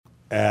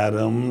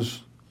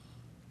Adams,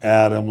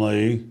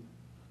 Adamley,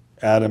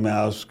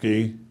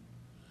 Adamowski,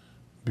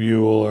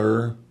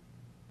 Bueller,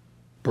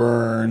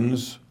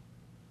 Burns,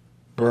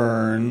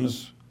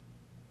 Burns,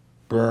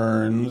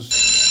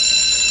 Burns.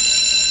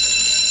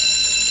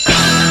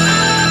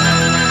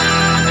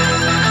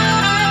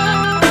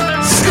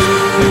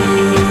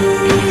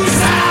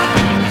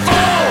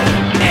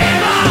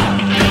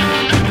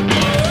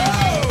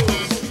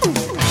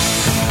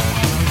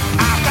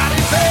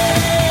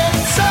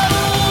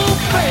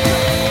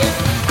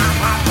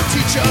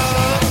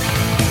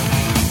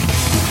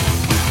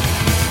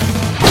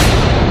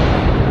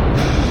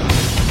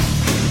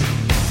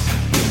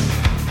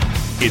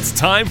 It's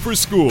time for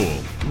school,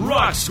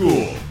 Rock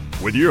School,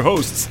 with your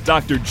hosts,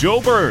 Dr.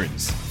 Joe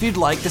Burns. If you'd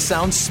like to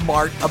sound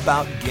smart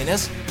about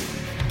Guinness,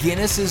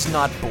 Guinness is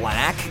not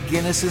black,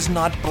 Guinness is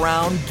not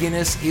brown,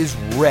 Guinness is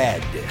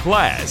red.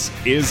 Class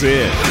is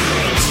in.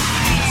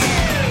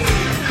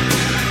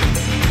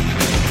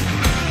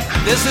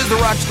 This is the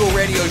Rock School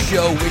Radio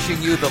Show,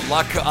 wishing you the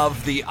luck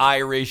of the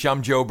Irish.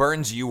 I'm Joe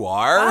Burns. You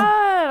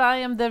are? I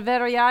am the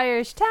very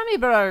Irish Tammy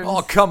Burns.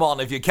 Oh, come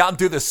on. If you can't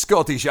do the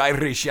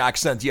Scottish-Irish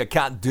accent, you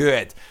can't do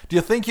it. Do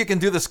you think you can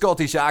do the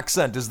Scottish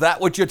accent? Is that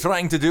what you're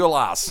trying to do,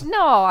 lass?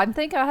 No, I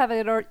think I have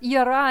a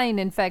urine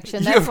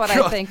infection. That's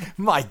I think.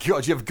 My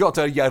God, you've got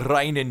a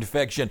urine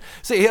infection.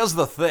 See, here's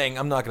the thing.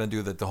 I'm not going to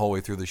do that the whole way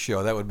through the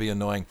show. That would be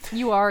annoying.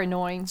 You are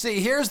annoying. See,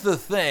 here's the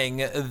thing.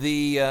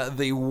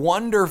 The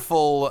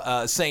wonderful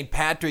St.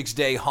 Patrick's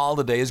Day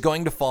holiday is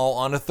going to fall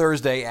on a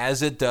Thursday,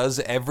 as it does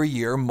every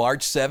year,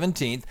 March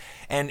 17th.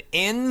 And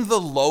in the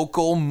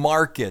local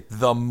market,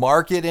 the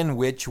market in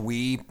which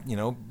we,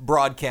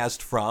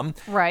 broadcast from,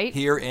 right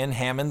here in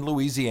Hammond,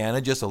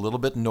 Louisiana, just a little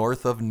bit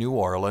north of New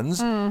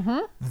Orleans,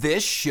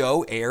 this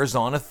show airs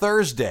on a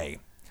Thursday.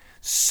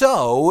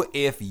 So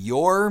if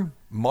your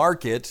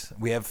market,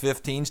 we have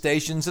 15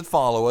 stations that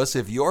follow us,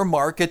 if your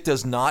market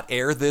does not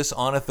air this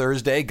on a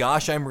Thursday,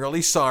 gosh, I'm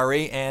really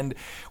sorry, and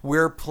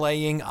we're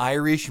playing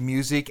Irish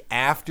music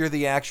after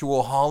the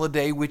actual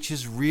holiday, which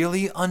is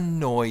really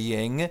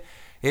annoying.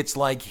 It's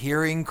like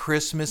hearing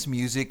Christmas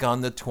music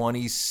on the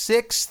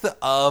 26th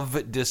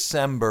of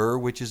December,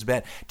 which is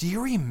bad. Do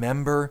you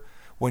remember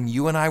when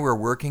you and I were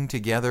working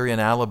together in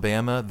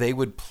Alabama, they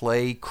would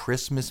play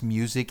Christmas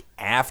music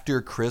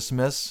after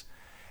Christmas?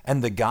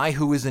 And the guy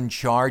who was in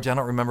charge, I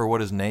don't remember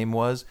what his name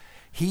was,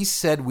 he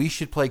said we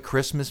should play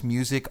Christmas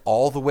music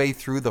all the way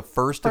through the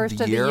first of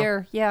the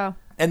year. Yeah.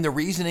 And the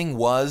reasoning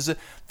was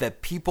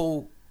that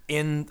people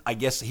in, I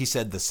guess he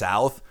said the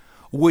South,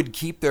 would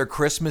keep their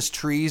Christmas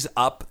trees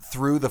up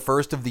through the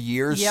first of the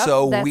year. Yep,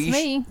 so that's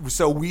me.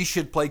 So we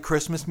should play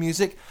Christmas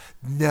music?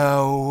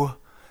 No.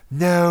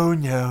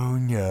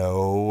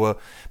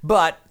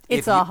 But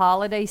it's a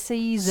holiday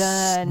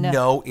season.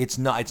 No, it's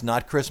not. It's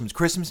not Christmas.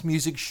 Christmas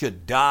music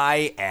should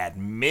die at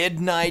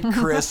midnight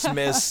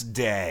Christmas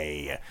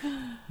Day.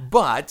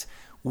 But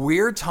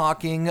we're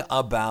talking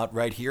about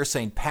right here,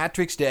 St.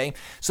 Patrick's Day.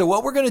 So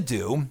what we're going to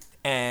do,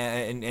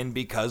 and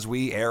because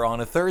we air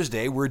on a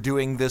Thursday, we're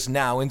doing this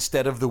now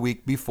instead of the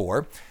week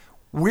before.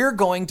 We're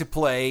going to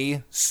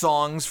play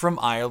songs from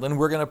Ireland.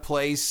 We're going to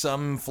play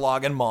some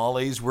Floggin'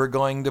 Mollies. We're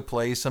going to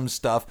play some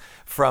stuff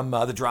from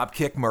the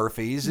Dropkick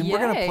Murphys. And we're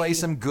going to play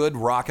some good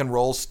rock and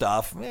roll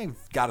stuff.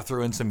 Got to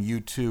throw in some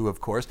U2, of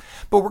course.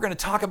 But we're going to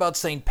talk about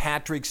St.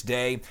 Patrick's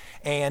Day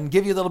and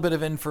give you a little bit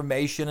of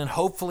information. And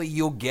hopefully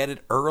you'll get it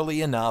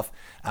early enough.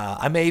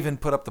 I may even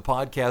put up the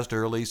podcast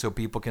early so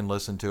people can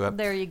listen to it.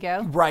 There you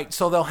go. Right.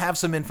 So they'll have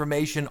some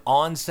information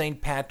on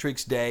St.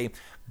 Patrick's Day.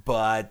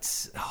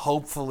 But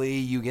hopefully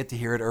you get to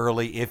hear it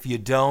early. If you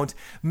don't,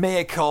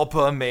 mea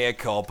culpa, mea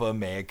culpa,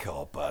 mea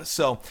culpa.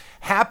 So,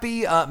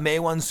 happy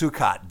Mewan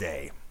Sukkot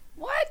Day.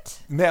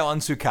 What? Mewan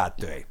Sukkot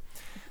Day.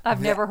 I've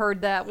never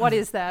heard that. What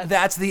is that?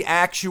 That's the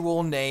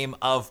actual name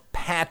of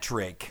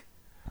Patrick,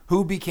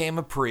 who became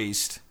a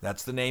priest.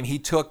 That's the name he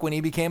took when he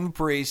became a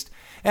priest.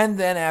 And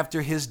then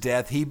after his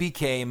death, he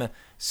became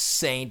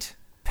St.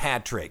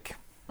 Patrick.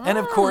 And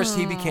of course,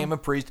 he became a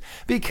priest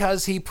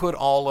because he put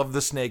all of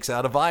the snakes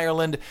out of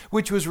Ireland,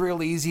 which was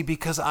real easy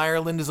because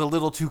Ireland is a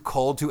little too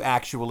cold to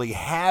actually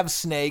have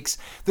snakes.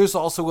 There's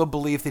also a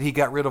belief that he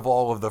got rid of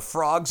all of the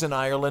frogs in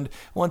Ireland.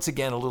 Once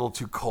again, a little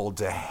too cold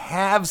to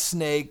have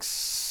snakes.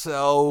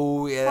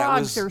 So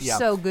frogs are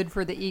so good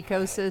for the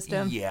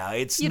ecosystem. Yeah,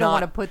 you don't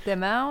want to put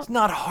them out. It's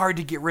not hard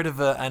to get rid of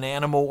an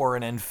animal or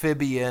an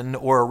amphibian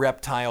or a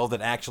reptile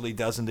that actually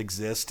doesn't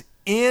exist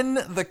in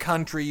the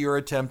country you're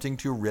attempting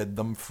to rid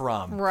them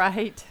from.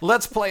 Right.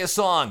 Let's play a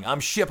song. I'm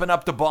shipping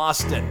up to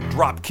Boston.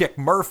 Dropkick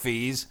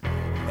Murphys.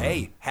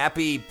 Hey,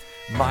 happy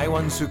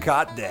Mewan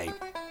Sukkot Day.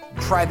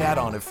 Try that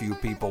on a few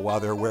people while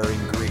they're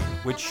wearing green,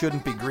 which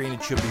shouldn't be green,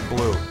 it should be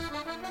blue.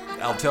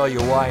 I'll tell you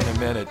why in a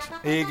minute.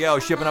 Here you go,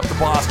 shipping up to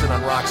Boston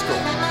on Rock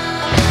School.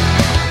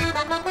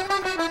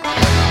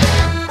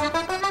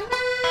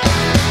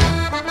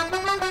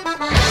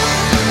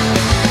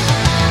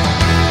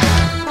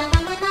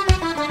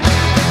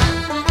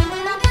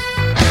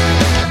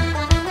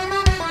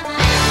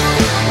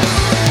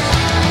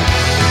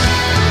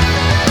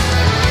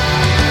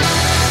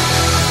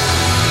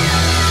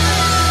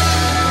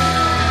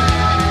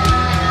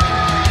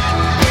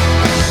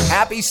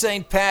 Happy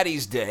St.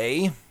 Paddy's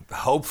Day.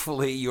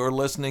 Hopefully you're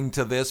listening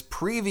to this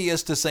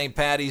previous to St.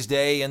 Paddy's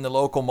Day in the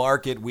local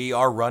market. We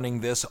are running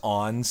this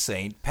on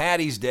St.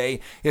 Paddy's Day.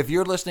 If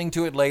you're listening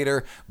to it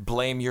later,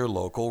 blame your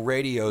local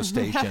radio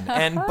station.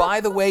 And by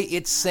the way,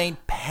 it's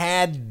St.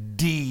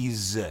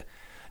 Paddy's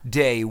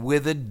Day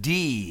with a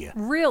D.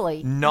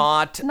 Really?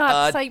 Not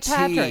a St. T.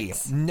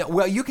 Patrick's. No,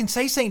 well, you can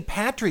say St.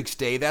 Patrick's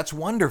Day. That's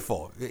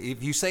wonderful.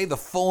 If you say the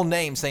full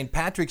name, St.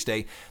 Patrick's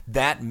Day,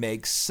 that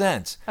makes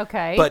sense.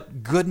 Okay.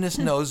 But goodness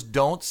knows,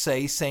 don't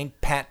say St.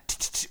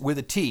 Pat with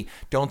a T.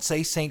 Don't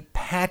say St.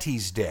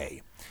 Patty's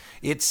Day.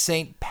 It's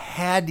St.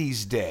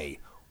 Paddy's Day.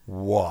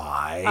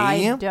 Why?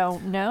 I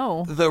don't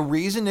know. The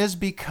reason is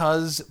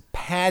because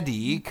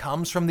Paddy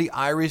comes from the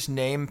Irish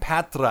name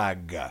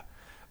Padraig,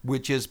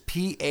 which is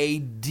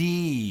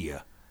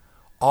P-A-D-R-A-I-G.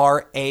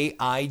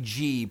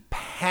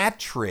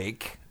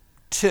 Patrick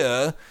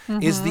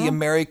is the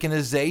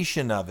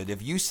Americanization of it.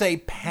 If you say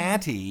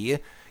Patty,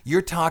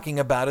 you're talking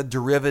about a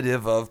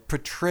derivative of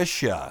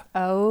Patricia.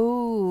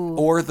 Oh.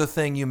 Or the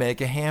thing you make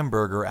a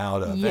hamburger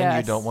out of. And you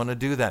Yes. don't want to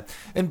do that.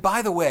 And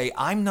by the way,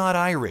 I'm not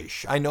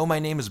Irish. I know my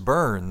name is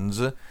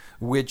Burns,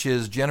 which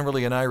is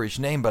generally an Irish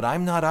name, but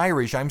I'm not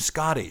Irish. I'm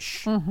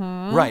Scottish.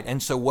 Mm-hmm. Right.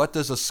 And so what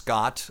does a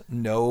Scot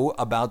know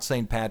about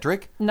St.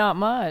 Patrick? Not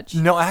much.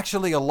 No,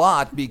 actually a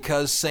lot,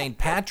 because St.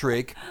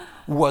 Patrick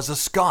was a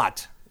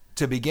Scot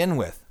to begin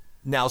with.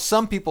 Now,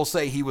 some people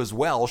say he was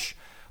Welsh,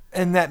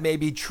 and that may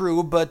be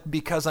true, but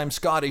because I'm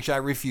Scottish, I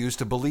refuse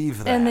to believe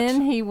that. And then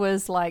he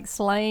was like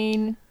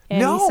slain, and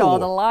No. he saw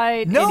the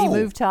light, No. and he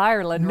moved to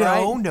Ireland,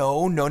 right?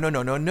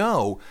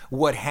 No.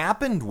 What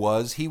happened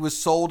was he was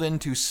sold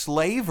into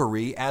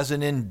slavery as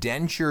an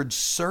indentured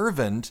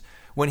servant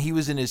when he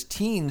was in his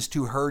teens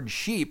to herd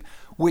sheep,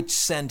 which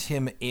sent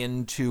him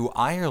into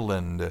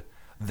Ireland.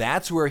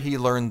 That's where he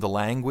learned the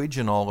language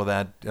and all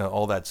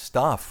that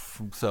stuff.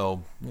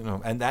 So,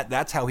 and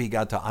that's how he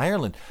got to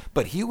Ireland.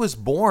 But he was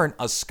born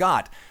a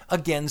Scot.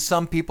 Again,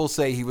 some people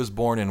say he was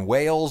born in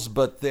Wales,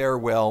 but they're,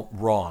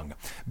 wrong.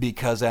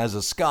 Because as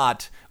a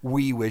Scot,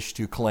 we wish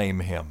to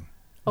claim him.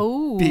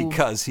 Oh.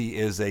 Because he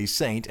is a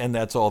saint, and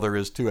that's all there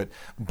is to it.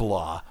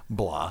 Blah,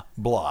 blah,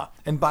 blah.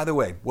 And by the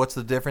way, what's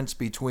the difference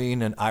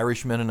between an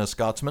Irishman and a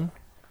Scotsman?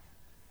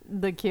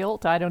 The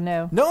kilt? I don't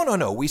know.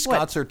 No. We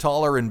Scots are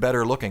taller and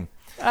better looking.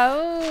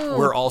 Oh.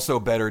 We're also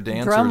better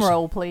dancers. Drum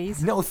roll,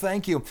 please. No,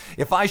 thank you.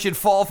 If I should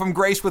fall from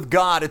grace with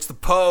God, it's the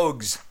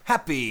Pogues.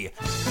 Happy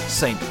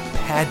St.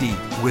 Paddy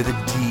with a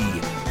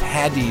D.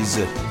 Paddy's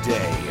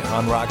Day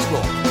on Rock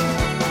School.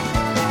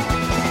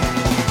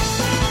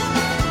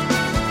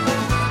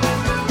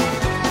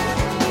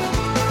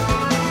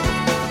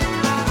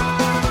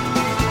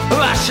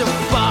 I shall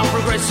fall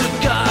from grace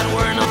with God.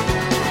 We're not.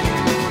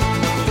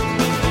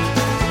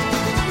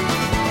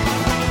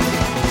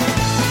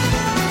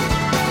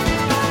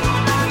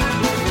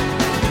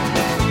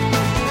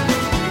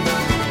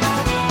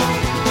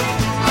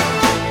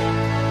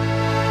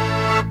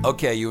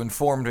 Okay, you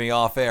informed me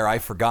off air. I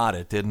forgot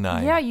it, didn't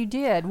I? Yeah, you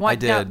did. I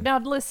did. Now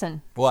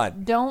listen.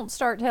 What? Don't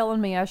start telling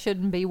me I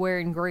shouldn't be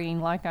wearing green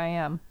like I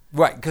am.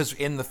 Right, because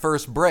in the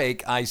first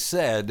break, I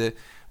said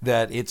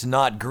that it's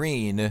not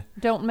green.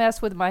 Don't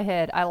mess with my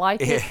head. I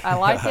like it. I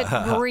like it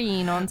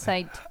green on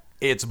St.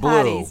 It's blue.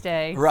 Paddy's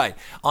Day. Right.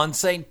 On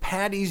St.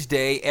 Paddy's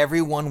Day,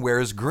 everyone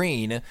wears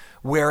green,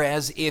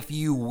 whereas if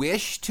you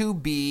wish to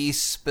be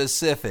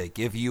specific,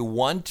 if you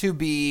want to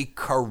be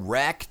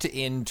correct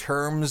in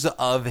terms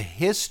of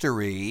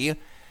history,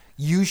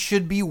 you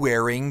should be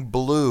wearing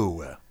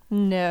blue.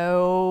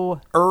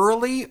 No.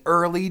 Early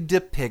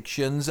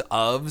depictions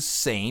of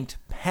St.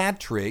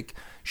 Patrick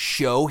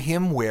show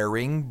him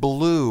wearing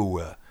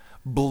blue.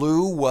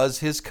 Blue was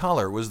his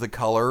color, was the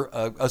color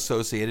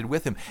associated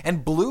with him.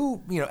 And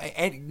blue,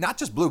 not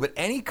just blue, but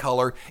any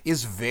color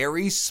is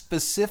very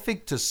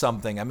specific to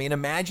something. I mean,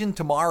 imagine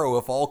tomorrow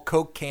if all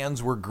Coke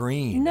cans were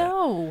green.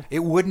 No.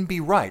 It wouldn't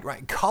be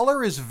right?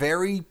 Color is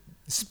very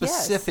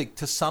specific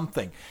to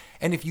something.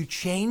 And if you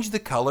change the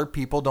color,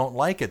 people don't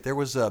like it. There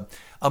was a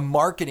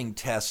marketing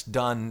test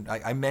done.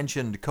 I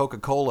mentioned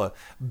Coca-Cola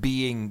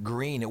being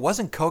green. It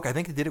wasn't Coke. I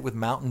think they did it with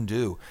Mountain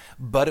Dew.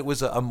 But it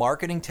was a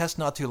marketing test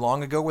not too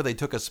long ago where they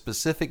took a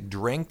specific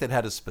drink that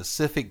had a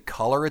specific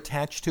color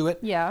attached to it.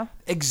 Yeah.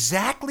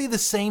 Exactly the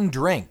same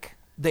drink.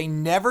 They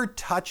never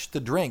touched the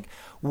drink.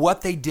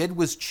 What they did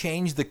was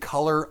change the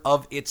color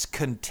of its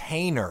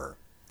container.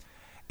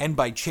 And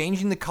by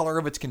changing the color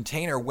of its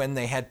container, when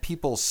they had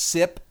people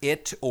sip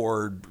it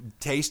or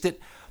taste it,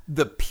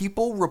 the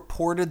people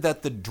reported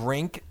that the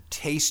drink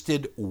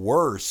tasted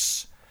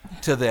worse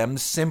to them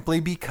simply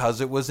because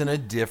it was in a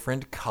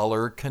different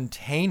color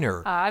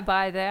container. I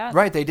buy that.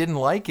 Right, they didn't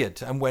like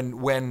it. And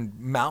when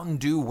Mountain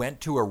Dew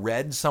went to a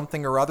red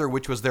something or other,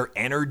 which was their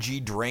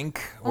energy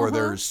drink or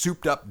their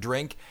souped up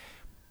drink,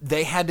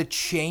 they had to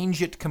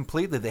change it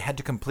completely. They had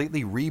to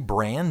completely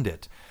rebrand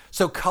it.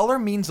 So color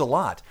means a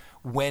lot.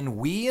 When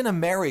we in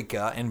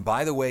America, and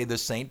by the way, the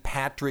St.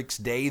 Patrick's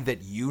Day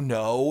that you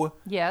know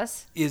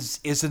Yes. is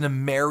an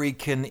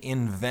American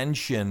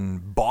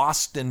invention,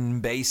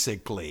 Boston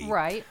basically.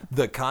 Right.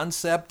 The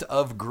concept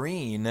of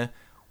green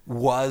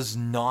was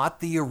not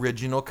the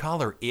original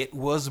color. It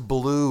was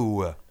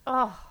blue.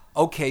 Oh,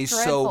 Okay,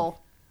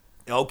 dreadful.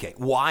 Okay,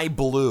 why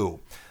blue?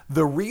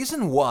 The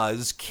reason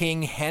was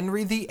King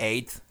Henry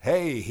VIII,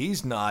 hey,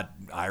 he's not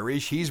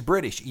Irish, he's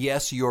British.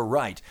 Yes, you're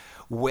right.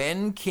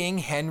 When King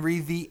Henry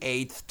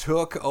VIII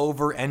took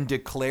over and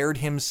declared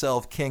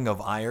himself King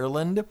of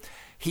Ireland,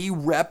 he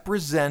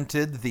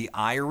represented the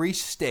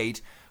Irish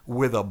state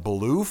with a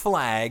blue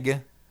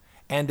flag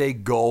and a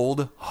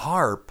gold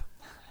harp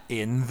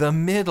in the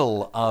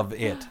middle of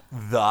it.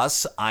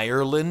 Thus,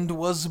 Ireland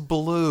was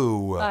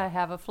blue. I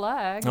have a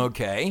flag.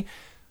 Okay.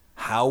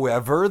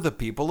 However, the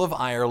people of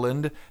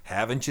Ireland,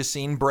 haven't you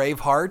seen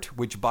Braveheart,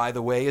 which, by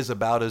the way, is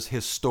about as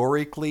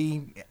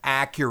historically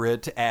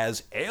accurate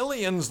as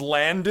aliens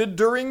landed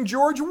during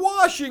George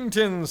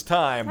Washington's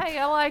time? Hey,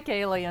 I like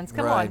aliens.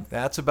 Come Right. on.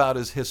 That's about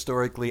as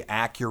historically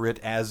accurate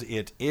as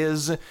it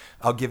is.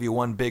 I'll give you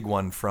one big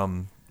one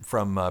from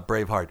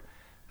Braveheart.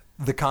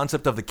 The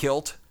concept of the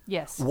kilt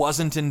Yes.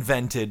 wasn't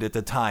invented at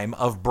the time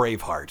of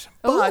Braveheart.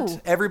 But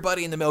Ooh.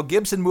 everybody in the Mel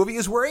Gibson movie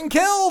is wearing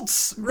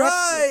kilts.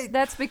 Right.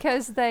 That's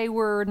because they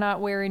were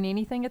not wearing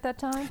anything at that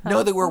time?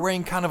 No, they were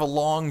wearing kind of a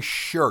long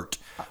shirt.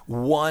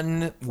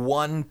 One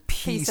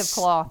piece of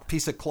cloth.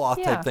 type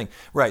Yeah. thing.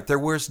 Right. There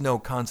was no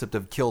concept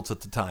of kilts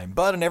at the time.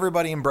 And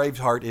everybody in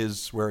Braveheart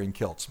is wearing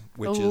kilts,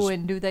 which Oh, is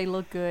and do they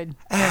look good?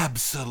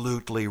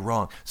 absolutely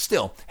wrong.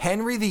 Still,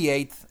 Henry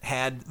VIII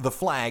had the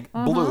flag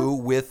blue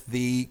with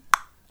the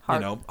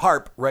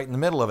harp right in the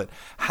middle of it.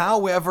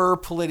 However,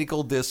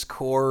 political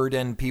discord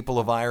and people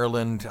of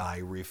Ireland, I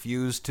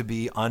refuse to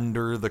be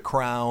under the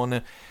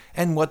crown.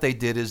 And what they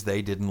did is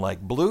they didn't like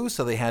blue,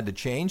 so they had to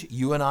change.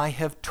 You and I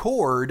have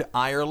toured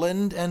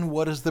Ireland, and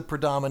what is the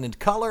predominant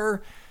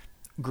color?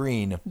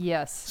 Green.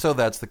 Yes. So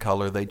that's the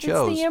color they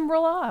chose. It's the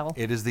Emerald Isle.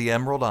 It is the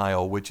Emerald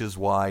Isle, which is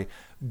why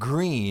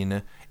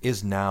green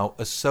is now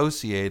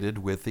associated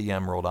with the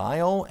Emerald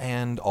Isle.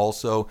 And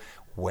also,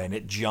 when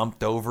it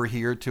jumped over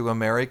here to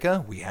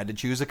America, we had to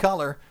choose a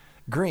color,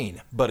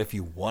 green. But if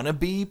you want to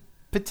be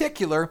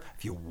particular,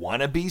 if you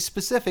want to be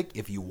specific,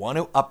 if you want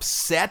to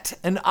upset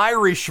an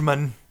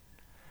Irishman,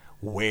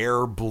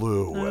 wear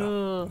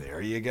blue.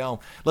 There you go.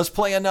 Let's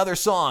play another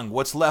song,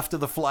 What's Left of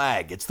the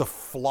Flag. It's the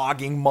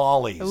Flogging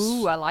Mollies.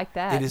 Ooh, I like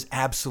that. It is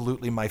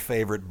absolutely my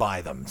favorite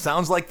by them.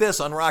 Sounds like this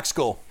on Rock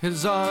School.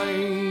 His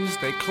eyes,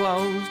 they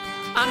closed,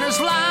 and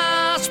his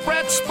last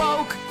breath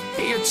spoke.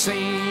 He had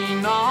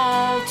seen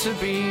all to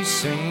be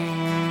seen.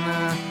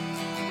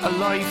 A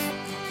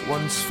life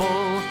once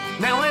full,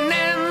 now an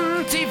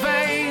empty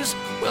vase.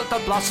 Wilt the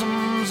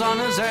blossoms on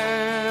his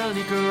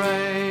early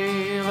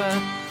grave.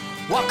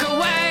 Walk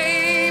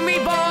away, me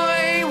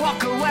boy,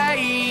 walk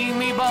away,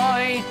 me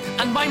boy,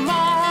 and by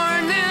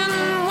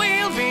morning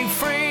we'll be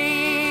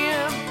free.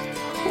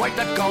 Wipe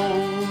that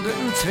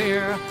golden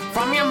tear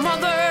from your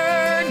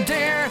mother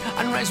dear,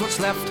 and raise what's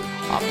left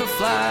of the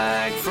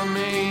flag for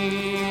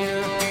me.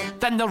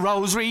 Then the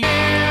rosary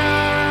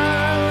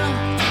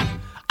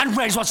and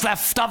raise what's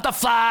left of the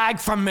flag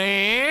for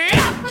me.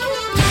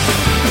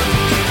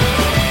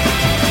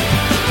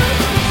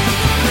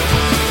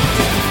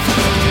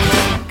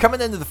 Coming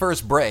into the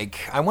first break,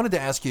 I wanted to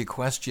ask you a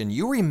question.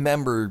 You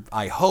remember,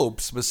 I hope,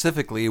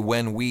 specifically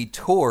when we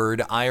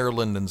toured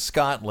Ireland and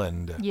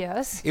Scotland.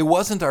 Yes. It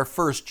wasn't our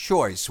first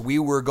choice. We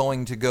were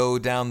going to go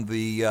down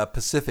the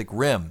Pacific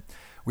Rim.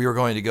 We were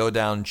going to go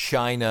down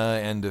China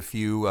and a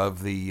few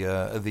of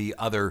the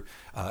other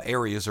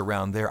areas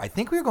around there. I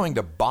think we were going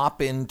to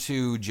bop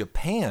into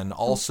Japan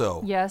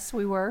also. Yes,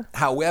 we were.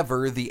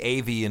 However, the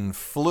avian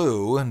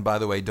flu, and by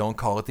the way, don't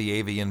call it the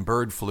avian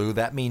bird flu.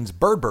 That means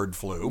bird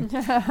flu.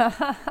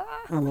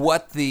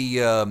 What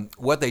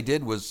they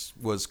did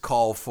was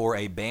call for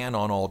a ban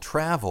on all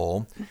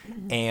travel,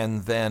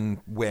 and then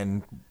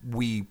when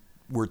we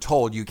were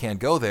told you can't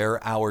go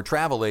there, our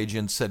travel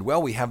agent said,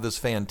 "Well, we have this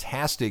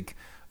fantastic,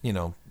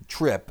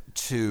 trip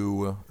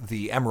to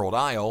the Emerald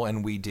Isle,"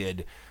 and we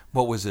did.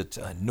 What was it?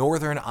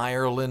 Northern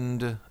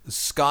Ireland,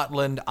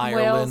 Scotland,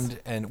 Ireland,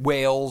 and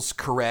Wales,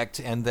 correct.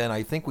 And then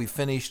I think we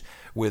finished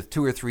with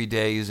 2 or 3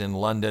 days in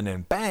London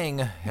and bang,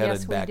 headed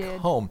Yes, we back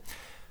did. home.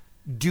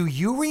 Do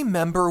you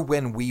remember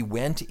when we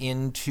went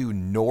into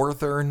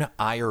Northern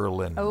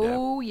Ireland?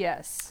 Oh,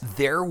 yes.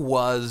 There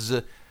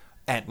was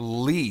at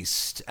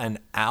least an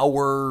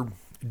hour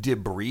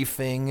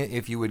debriefing,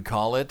 if you would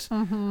call it.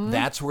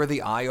 That's where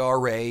the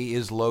IRA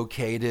is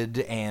located,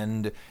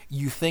 and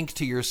you think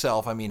to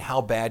yourself, I mean,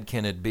 how bad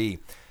can it be?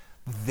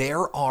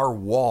 There are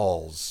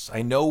walls.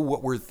 I know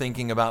what we're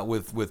thinking about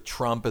with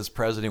Trump as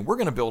president. We're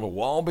going to build a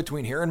wall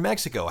between here and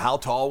Mexico. How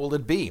tall will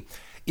it be?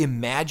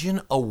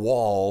 Imagine a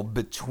wall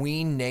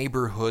between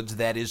neighborhoods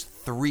that is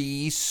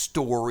 3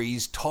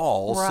 stories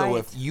tall. So Right.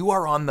 if you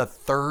are on the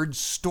 3rd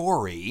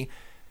story,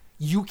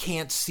 you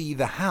can't see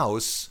the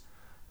house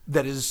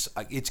that is,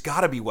 it's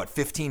got to be,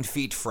 15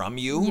 feet from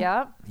you?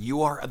 Yep.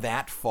 You are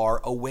that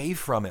far away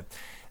from it.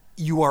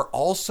 You are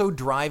also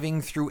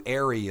driving through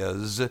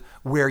areas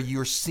where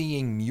you're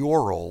seeing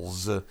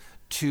murals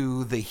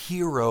to the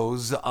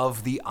heroes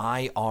of the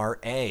IRA.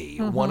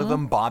 Mm-hmm. One of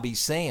them, Bobby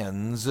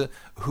Sands,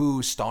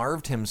 who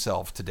starved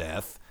himself to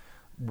death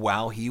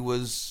while he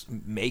was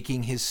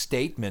making his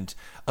statement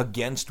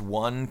against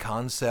one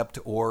concept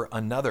or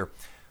another.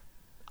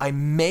 I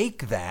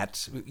make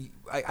that,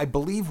 I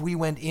believe we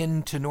went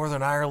into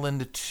Northern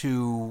Ireland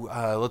to,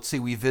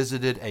 we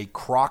visited a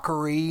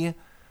crockery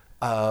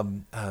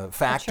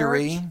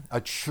factory,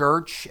 a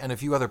church, and a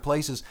few other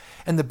places.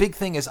 And the big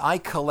thing is I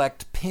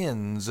collect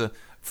pins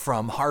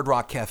from Hard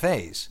Rock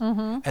cafes.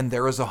 Mm-hmm. And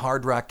there is a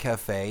Hard Rock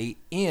cafe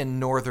in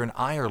Northern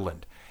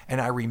Ireland. And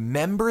I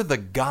remember the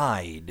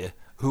guide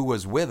who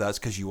was with us,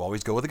 because you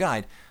always go with a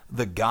guide.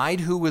 The guide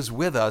who was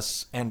with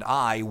us and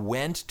I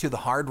went to the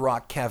Hard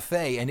Rock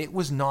cafe, and it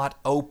was not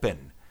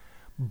open.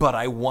 But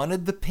I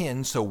wanted the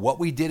pin, so what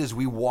we did is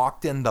we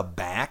walked in the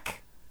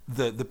back.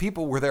 The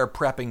people were there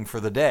prepping for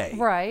the day.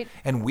 Right.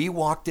 And we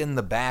walked in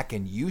the back,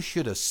 and you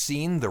should have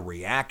seen the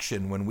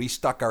reaction when we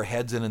stuck our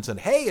heads in and said,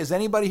 "Hey, is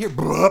anybody here?"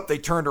 Blup, they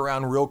turned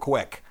around real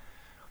quick.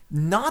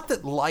 Not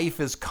that life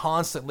is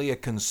constantly a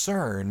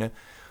concern,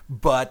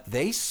 but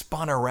they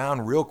spun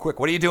around real quick.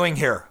 "What are you doing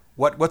here?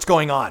 What's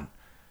going on?"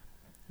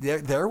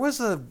 There was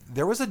a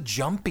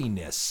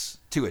jumpiness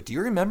to it. Do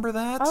you remember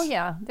that? Oh,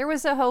 yeah. There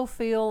was a whole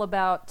feel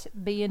about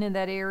being in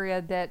that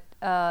area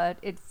that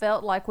it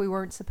felt like we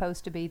weren't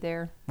supposed to be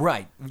there.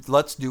 Right.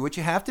 Let's do what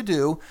you have to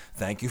do.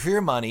 Thank you for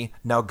your money.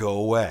 Now go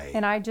away.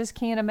 And I just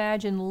can't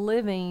imagine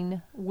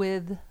living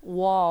with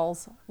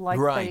walls like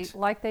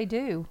they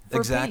do. For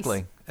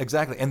Exactly. peace.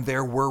 Exactly. And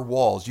there were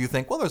walls. You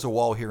think, well, there's a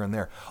wall here and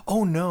there.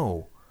 Oh,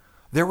 no.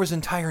 There was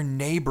entire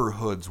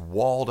neighborhoods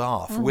walled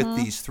off with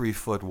these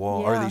 3-foot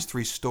walls or these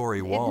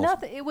 3-story walls.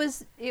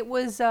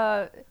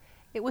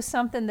 It was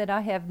something that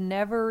I have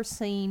never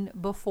seen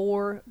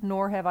before,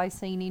 nor have I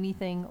seen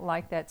anything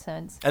like that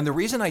since. And the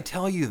reason I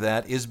tell you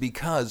that is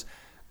because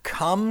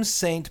come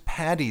St.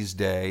 Paddy's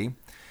Day,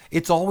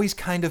 it's always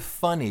kind of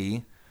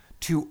funny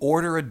to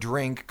order a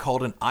drink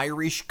called an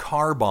Irish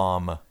car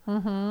bomb,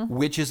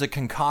 which is a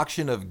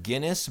concoction of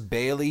Guinness,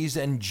 Baileys,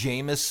 and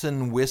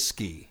Jameson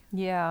whiskey.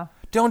 Yeah.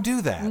 Don't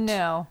do that.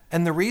 No.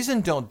 And the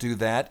reason don't do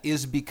that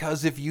is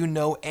because if you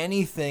know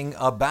anything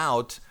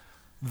about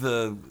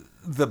the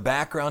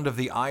background of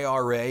the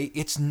IRA,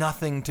 it's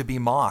nothing to be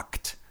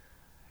mocked.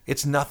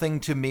 It's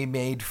nothing to be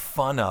made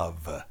fun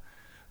of.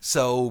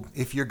 So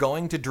if you're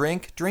going to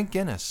drink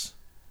Guinness.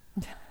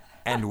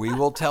 And we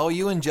will tell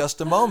you in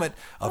just a moment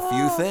a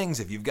few things.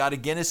 If you've got a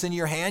Guinness in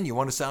your hand, you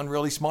want to sound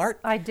really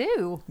smart? I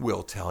do.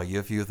 We'll tell you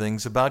a few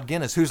things about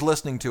Guinness. Who's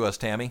listening to us,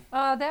 Tammy?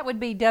 That would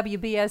be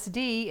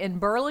WBSD in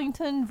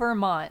Burlington,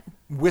 Vermont.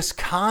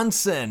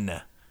 Wisconsin.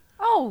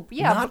 Oh,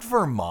 yeah. Not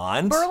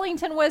Vermont.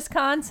 Burlington,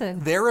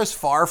 Wisconsin. They're as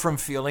far from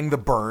feeling the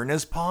burn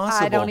as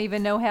possible. I don't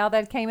even know how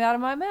that came out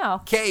of my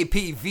mouth.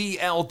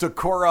 KPVL,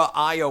 Decorah,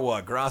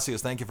 Iowa.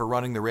 Gracias. Thank you for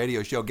running the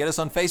radio show. Get us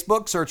on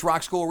Facebook. Search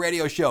Rock School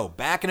Radio Show.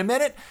 Back in a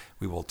minute,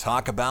 we will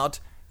talk about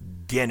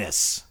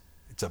Guinness.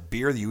 It's a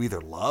beer that you either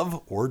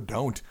love or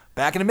don't.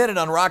 Back in a minute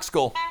on Rock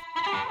School.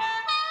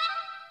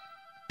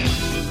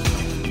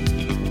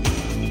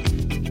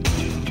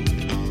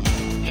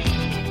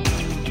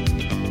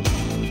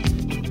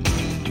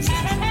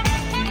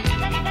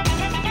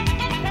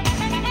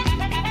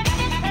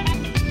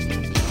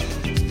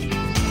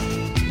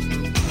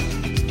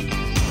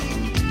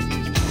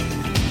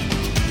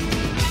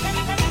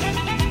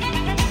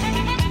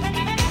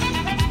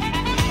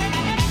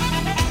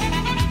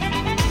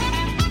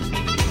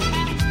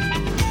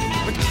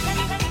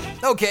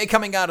 Okay,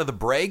 coming out of the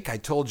break, I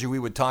told you we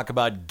would talk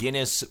about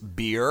Guinness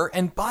beer.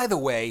 And by the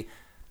way,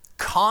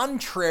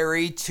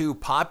 contrary to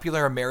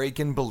popular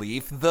American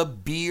belief, the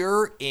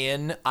beer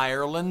in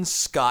Ireland,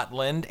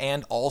 Scotland,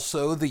 and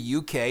also the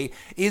UK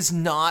is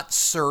not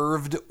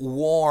served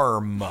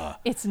warm.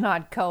 It's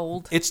not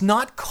cold. It's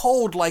not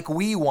cold like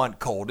we want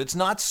cold. It's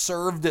not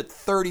served at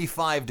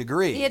 35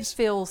 degrees. It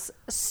feels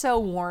so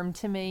warm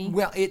to me.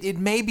 Well, it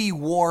may be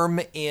warm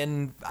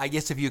in, I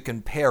guess if you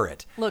compare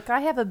it. Look,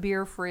 I have a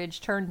beer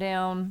fridge turned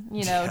down,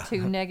 to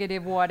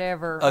negative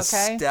whatever, A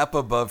okay? step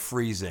above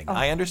freezing.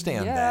 I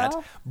understand yeah.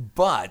 that.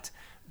 But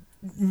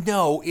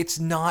no, it's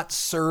not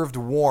served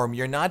warm.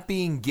 You're not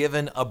being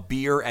given a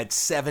beer at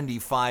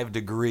 75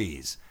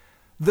 degrees.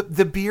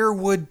 The beer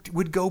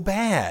would go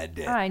bad.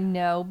 I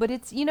know, but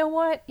it's, you know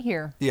what?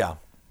 Here. Yeah.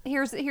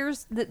 Here's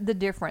the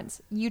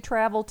difference. You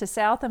travel to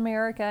South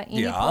America,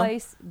 any Yeah.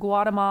 place,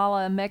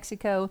 Guatemala,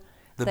 Mexico.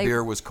 The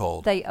beer was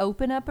cold. They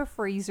open up a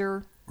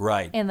freezer.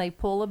 Right. And they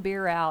pull a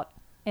beer out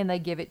and they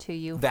give it to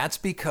you. That's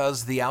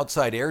because the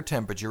outside air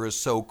temperature is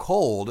so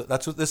cold.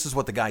 This is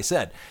what the guy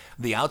said.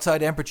 The outside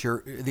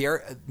temperature,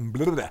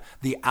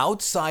 the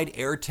outside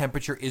air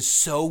temperature is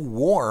so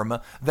warm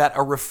that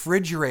a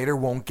refrigerator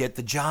won't get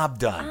the job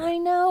done. I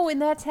know,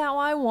 and that's how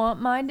I want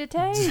mine to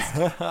taste.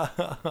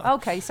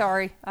 Okay,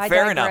 sorry. I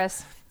Fair digress.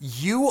 enough.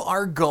 you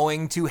are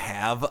going to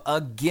have a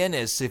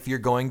Guinness if you're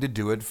going to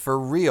do it for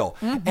real.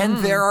 And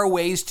there are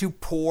ways to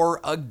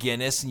pour a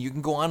Guinness, and you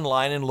can go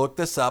online and look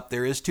this up.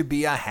 There is to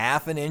be a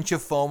half an inch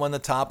of foam on the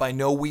top. I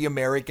know we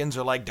Americans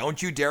are like,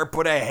 don't you dare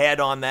put a head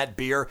on that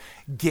beer.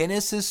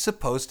 Guinness is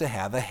supposed to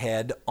have a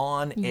head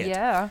on it.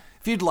 Yeah.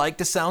 If you'd like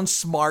to sound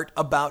smart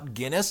about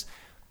Guinness,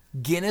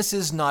 Guinness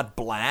is not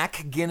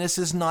black. Guinness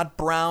is not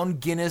brown.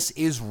 Guinness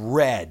is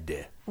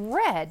red.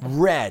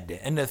 Red.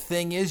 And the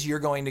thing is, you're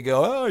going to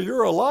go, oh,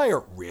 you're a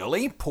liar.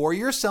 Really? Pour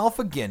yourself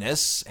a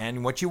Guinness,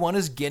 and what you want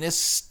is Guinness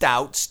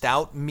Stout.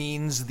 Stout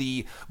means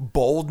the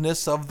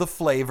boldness of the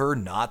flavor,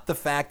 not the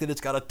fact that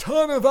it's got a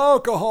ton of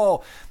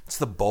alcohol. It's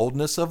the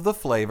boldness of the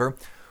flavor.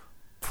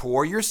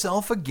 Pour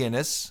yourself a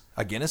Guinness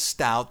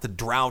Stout. The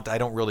drought I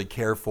don't really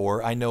care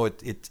for. I know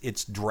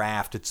it's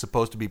draft. It's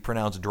supposed to be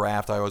pronounced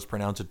draft. I always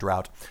pronounce it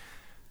drought.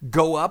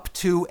 Go up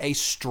to a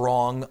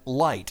strong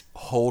light.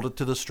 Hold it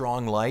to the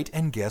strong light,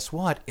 and guess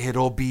what?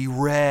 It'll be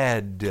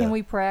red. Can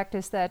we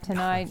practice that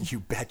tonight? You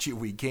betcha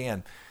we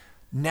can.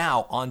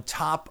 Now, on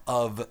top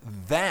of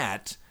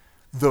that,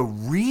 the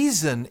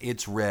reason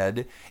it's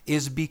red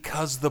is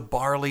because the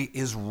barley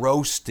is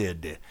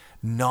roasted,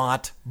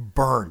 not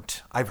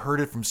burnt. I've heard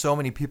it from so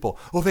many people.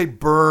 Oh, they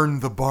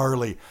burn the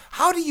barley.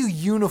 How do you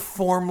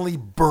uniformly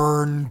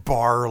burn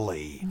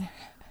barley?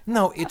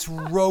 No, it's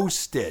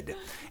roasted.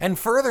 And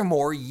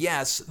furthermore,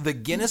 yes, the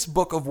Guinness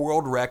Book of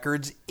World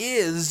Records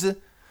is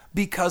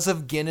because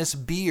of Guinness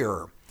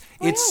beer.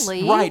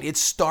 Really? Right. It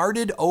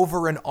started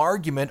over an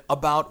argument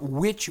about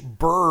which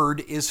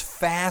bird is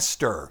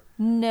faster.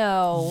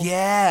 No.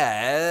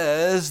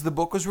 Yes. The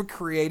book was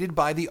created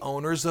by the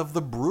owners of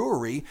the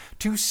brewery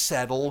to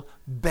settle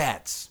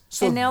bets.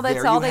 So and now that's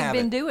there all you they've have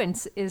been it. doing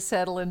is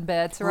settling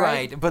bets,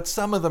 right? Right, but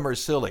some of them are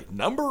silly.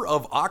 Number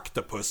of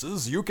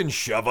octopuses you can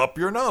shove up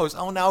your nose.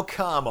 Oh, now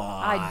come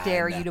on. I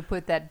dare you to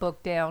put that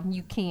book down.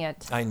 You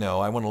can't. I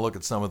know. I want to look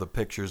at some of the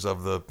pictures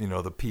of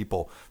the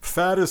people.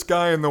 Fattest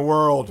guy in the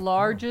world.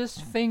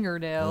 Largest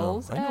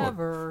fingernails I know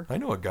ever. I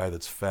know a guy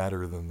that's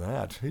fatter than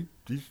that.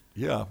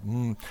 Yeah.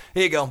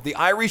 Here you go. The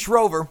Irish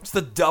Rover. It's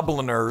the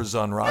Dubliners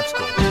on Rock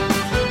School.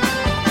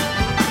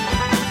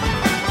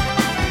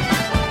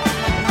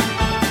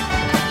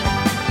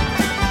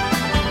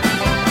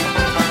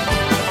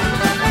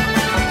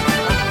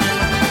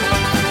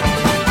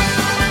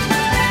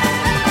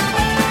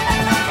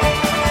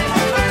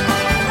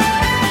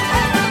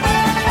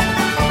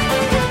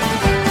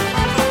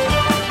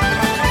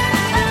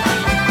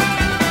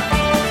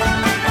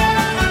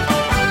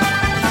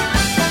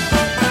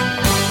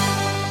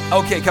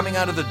 Okay, coming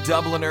out of the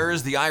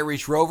Dubliners, the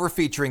Irish Rover,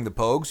 featuring the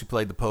Pogues. We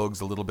played the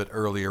Pogues a little bit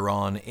earlier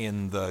on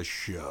in the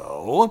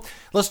show.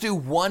 Let's do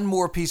one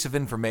more piece of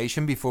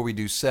information before we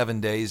do 7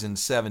 days in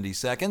 70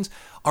 seconds.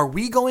 Are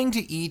we going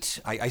to eat,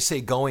 I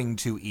say going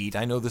to eat,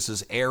 I know this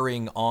is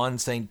airing on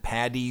St.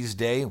 Paddy's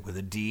Day, with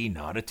a D,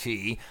 not a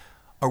T.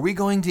 Are we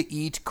going to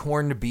eat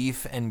corned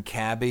beef and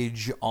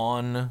cabbage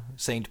on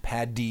St.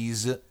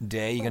 Paddy's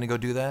Day? You going to go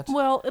do that?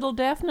 Well, it'll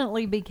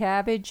definitely be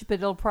cabbage, but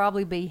it'll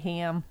probably be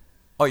ham.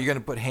 Oh, you're going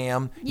to put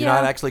ham? You're Yeah.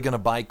 not actually going to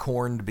buy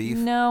corned beef?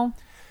 No.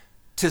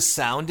 To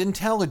sound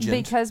intelligent.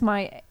 Because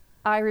my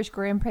Irish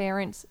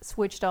grandparents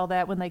switched all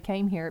that when they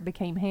came here. It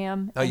became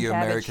ham Oh, and you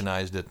cabbage.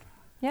 Americanized it.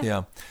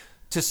 Yeah.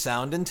 To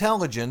sound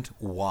intelligent,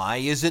 why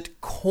is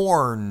it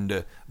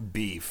corned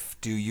beef?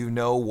 Do you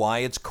know why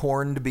it's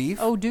corned beef?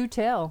 Oh, do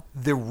tell.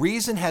 The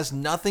reason has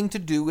nothing to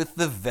do with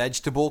the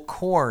vegetable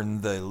corn,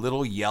 the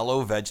little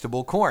yellow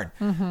vegetable corn.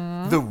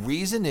 Mm-hmm. The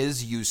reason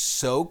is you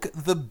soak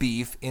the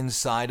beef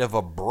inside of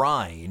a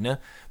brine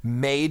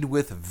made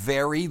with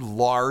very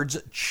large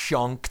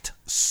chunked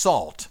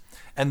salt.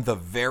 And the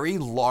very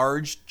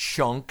large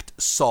chunked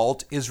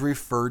salt is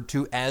referred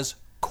to as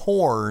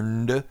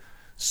corned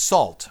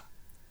salt.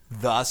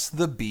 Thus,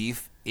 the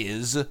beef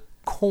is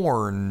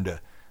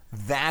corned.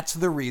 That's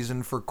the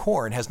reason for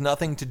corn. It has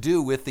nothing to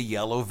do with the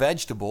yellow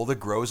vegetable that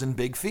grows in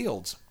big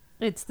fields.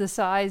 It's the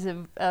size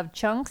of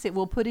chunks it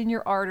will put in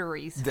your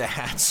arteries.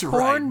 That's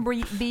Corn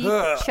right. beef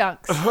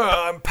chunks.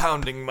 I'm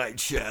pounding my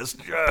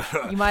chest.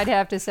 You might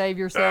have to save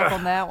yourself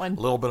on that one. A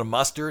little bit of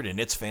mustard, and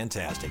it's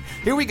fantastic.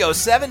 Here we go.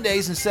 7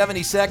 days and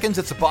 70 seconds.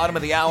 It's the bottom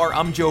of the hour.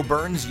 I'm Joe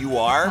Burns. You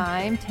are?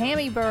 I'm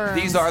Tammy Burns.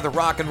 These are the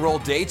rock and roll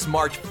dates.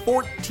 March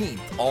 14th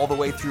all the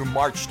way through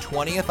March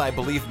 20th. I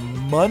believe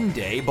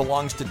Monday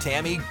belongs to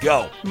Tammy.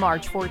 Go.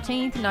 March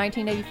 14th,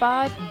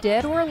 1985,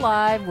 Dead or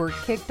Alive were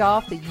kicked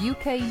off the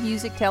UK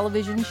music television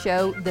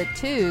show The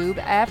Tube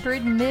after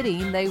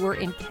admitting they were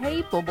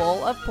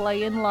incapable of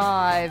playing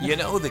live. You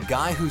know, the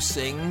guy who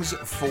sings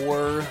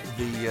for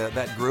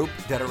that group,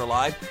 Dead or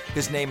Alive,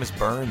 his name is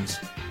Burns.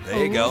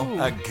 There you go.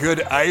 Ooh. A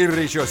good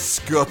Irish or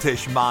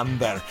Scottish man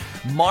there.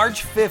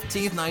 March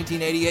 15th,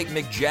 1988,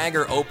 Mick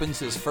Jagger opens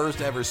his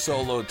first ever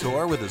solo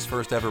tour with his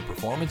first ever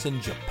performance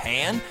in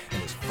Japan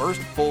and his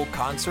first full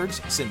concerts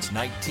since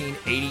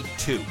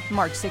 1982.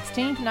 March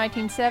 16th,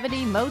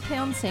 1970,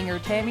 Motown singer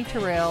Tammy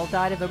Terrell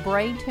died of a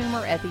brain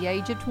tumor at the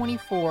age of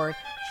 24.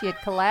 She had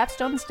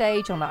collapsed on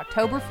stage on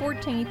October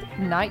 14th,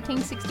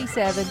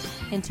 1967,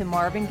 into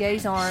Marvin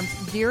Gaye's arms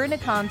during a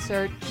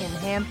concert in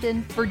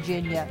Hampton,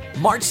 Virginia.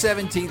 March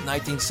 17th,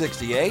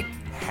 1968,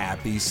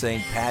 happy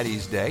St.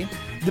 Paddy's Day.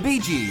 The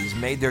Bee Gees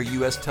made their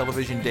U.S.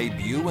 television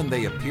debut when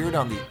they appeared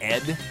on The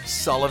Ed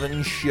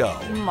Sullivan Show.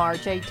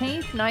 March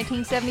 18th,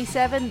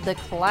 1977, The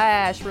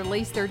Clash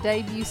released their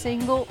debut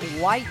single,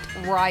 White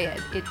Riot.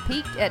 It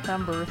peaked at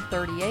number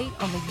 38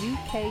 on the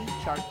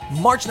UK chart.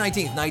 March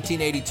 19th,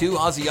 1982,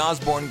 Ozzy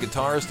Osbourne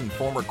guitarist and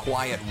former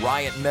Quiet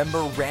Riot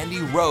member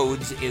Randy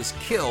Rhoads is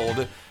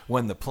killed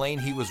when the plane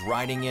he was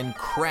riding in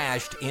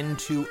crashed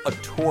into a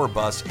tour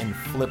bus and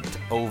flipped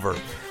over.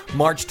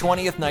 March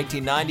 20th,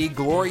 1990,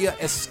 Gloria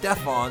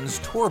Estefan's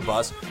tour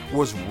bus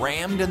was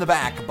rammed in the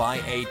back by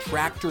a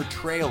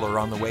tractor-trailer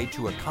on the way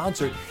to a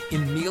concert.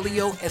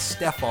 Emilio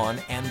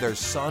Estefan and their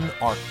son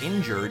are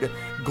injured.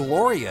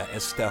 Gloria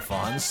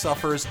Estefan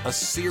suffers a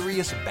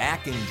serious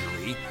back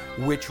injury,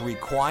 which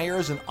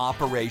requires an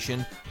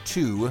operation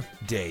 2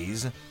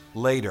 days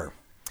later.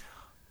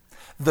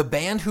 The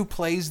band who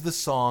plays the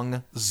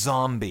song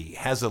Zombie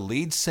has a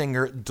lead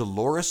singer,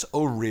 Dolores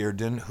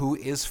O'Riordan, who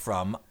is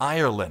from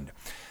Ireland.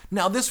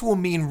 Now, this will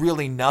mean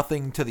really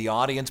nothing to the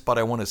audience, but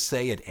I want to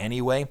say it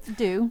anyway.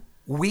 Do.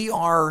 We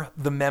are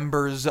the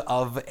members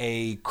of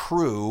a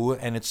crew,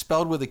 and it's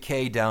spelled with a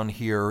K down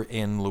here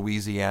in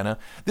Louisiana.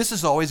 This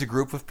is always a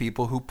group of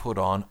people who put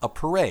on a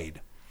parade.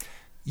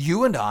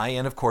 You and I,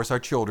 and of course our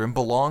children,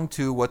 belong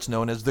to what's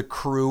known as the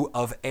Crew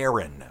of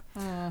Erin.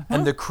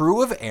 And the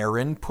Crew of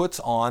Erin puts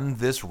on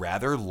this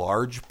rather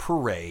large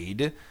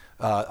parade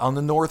on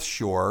the North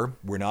Shore.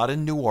 We're not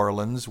in New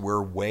Orleans.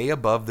 We're way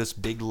above this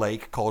big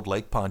lake called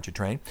Lake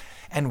Pontchartrain.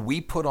 And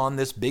we put on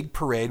this big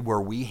parade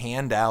where we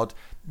hand out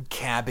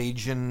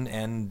cabbage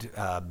and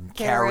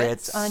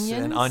carrots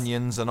and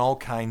onions and all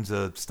kinds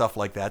of stuff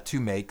like that to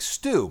make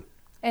stew.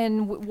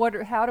 And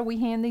how do we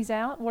hand these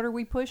out? What are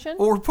we pushing?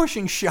 Well, we're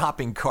pushing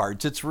shopping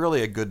carts. It's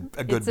really a good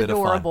bit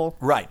adorable. of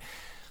fun. Right.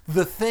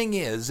 The thing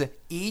is,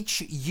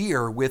 each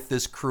year with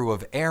this Crew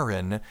of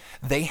Erin,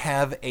 they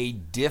have a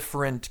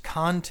different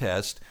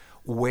contest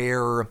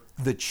where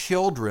the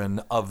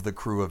children of the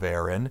Crew of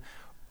Erin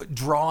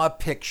draw a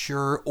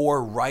picture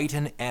or write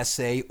an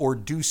essay or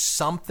do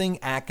something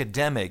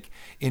academic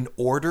in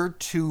order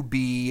to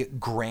be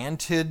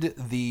granted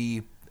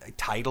the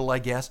title, I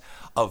guess,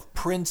 of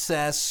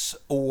princess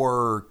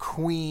or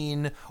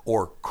queen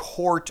or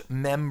court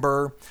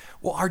member.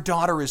 Well, our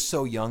daughter is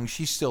so young,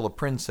 she's still a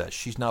princess.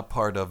 She's not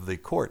part of the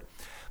court.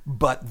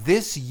 But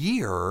this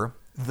year,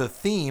 the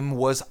theme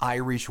was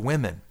Irish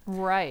women.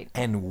 Right.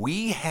 And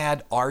we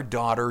had our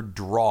daughter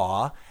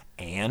draw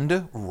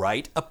and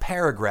write a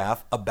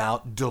paragraph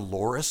about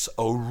Dolores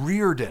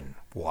O'Riordan.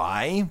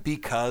 Why?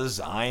 Because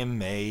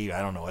I'm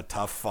a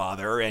tough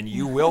father, and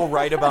you will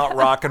write about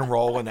rock and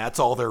roll, and that's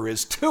all there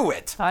is to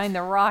it. Find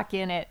the rock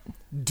in it.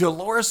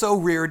 Dolores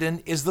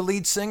O'Riordan is the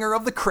lead singer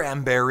of the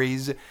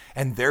Cranberries,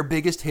 and their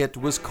biggest hit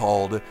was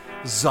called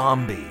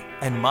Zombie.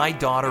 And my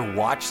daughter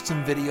watched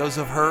some videos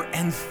of her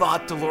and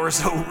thought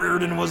Dolores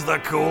O'Riordan was the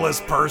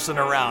coolest person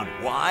around.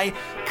 Why?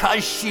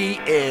 'Cause she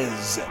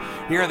is.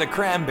 Here are the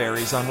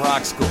Cranberries on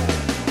Rock School.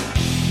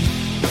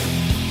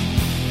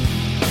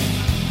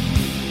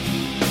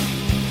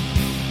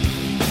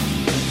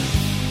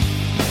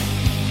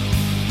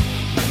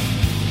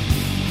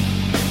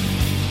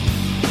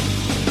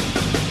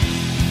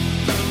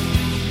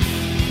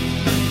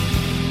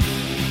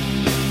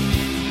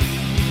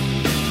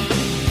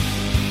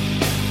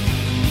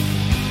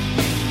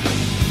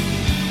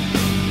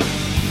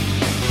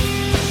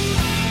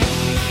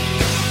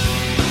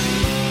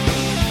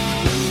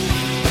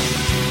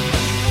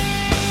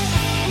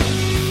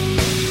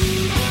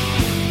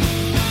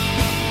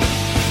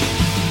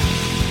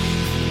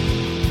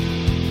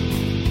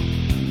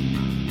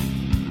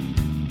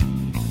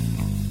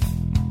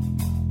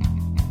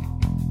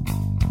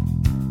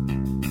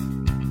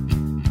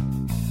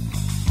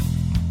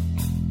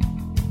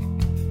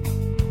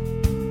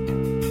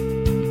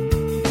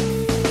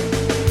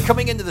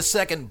 Coming into the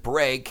second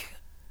break,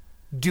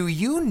 do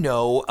you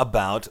know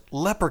about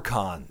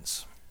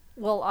leprechauns?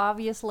 Well,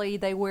 obviously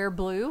they wear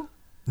blue.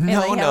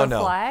 No. And they have a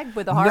flag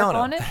with a heart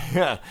on it?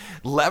 Yeah.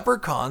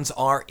 Leprechauns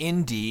are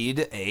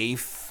indeed a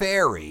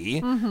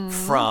fairy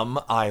from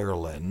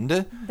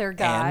Ireland. They're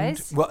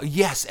guys.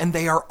 Yes, and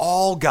they are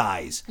all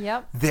guys.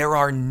 Yep. There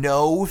are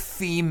no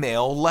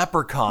female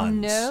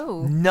leprechauns.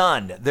 No.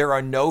 None. There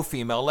are no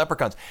female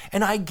leprechauns.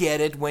 And I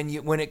get it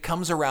when it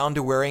comes around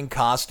to wearing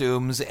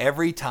costumes,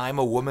 every time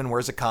a woman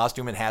wears a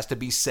costume, it has to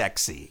be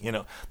sexy. You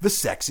know, the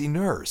sexy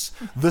nurse,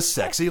 the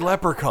sexy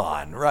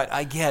leprechaun. Right,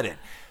 I get it.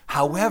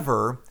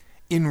 However,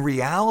 in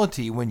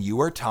reality, when you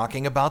are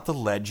talking about the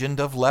legend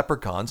of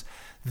leprechauns,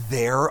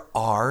 there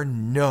are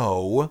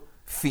no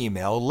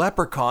female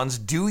leprechauns.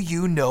 Do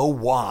you know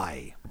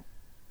why?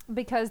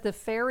 Because the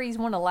fairies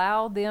won't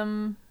allow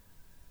them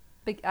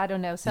I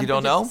don't know. Something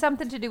don't know?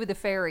 Something to do with the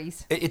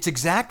fairies. It's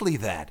exactly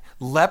that.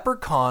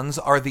 Leprechauns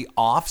are the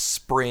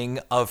offspring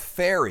of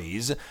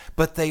fairies,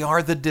 but they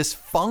are the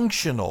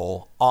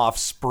dysfunctional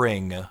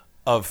offspring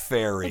of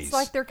fairies. It's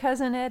like their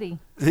cousin Eddie.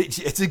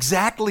 It's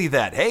exactly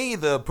that. Hey,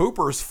 the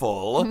pooper's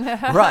full.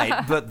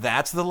 Right, but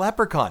that's the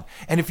leprechaun.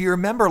 And if you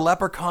remember,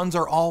 leprechauns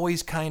are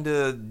always kind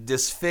of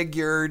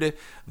disfigured.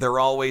 They're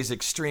always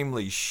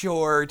extremely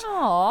short.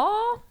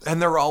 Aww. And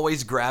they're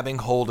always grabbing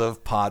hold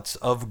of pots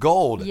of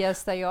gold.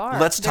 Yes, they are.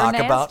 Let's talk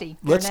about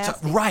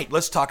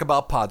Let's talk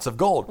about pots of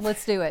gold.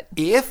 Let's do it.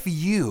 If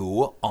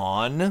you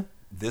on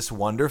this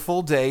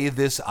wonderful day,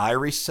 this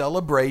Irish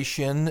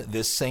celebration,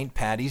 this St.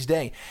 Paddy's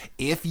Day,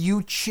 if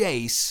you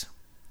chase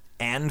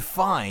and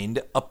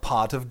find a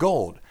pot of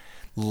gold,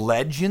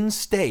 legend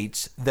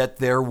states that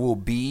there will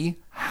be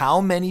how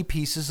many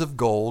pieces of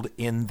gold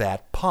in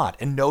that pot?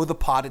 And no, the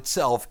pot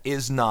itself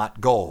is not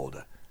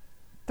gold.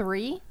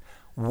 3?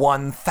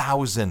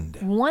 1,000.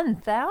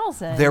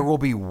 1,000? There will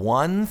be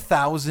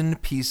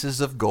 1,000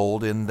 pieces of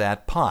gold in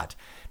that pot.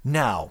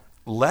 Now,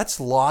 let's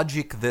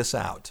logic this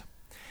out.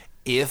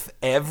 If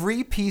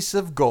every piece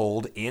of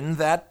gold in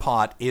that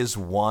pot is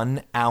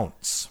 1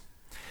 ounce,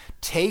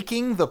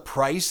 taking the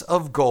price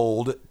of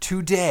gold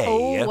today...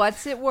 Oh,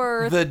 what's it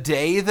worth? The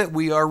day that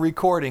we are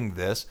recording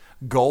this,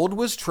 gold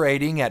was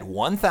trading at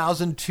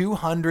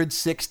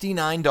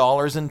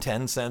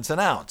 $1,269.10 an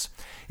ounce.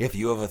 If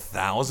you have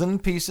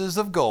 1,000 pieces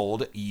of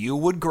gold, you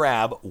would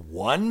grab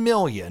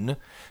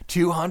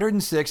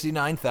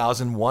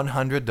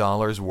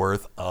 $1,269,100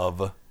 worth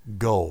of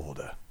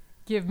gold.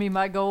 Give me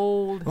my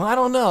gold. Well, I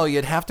don't know.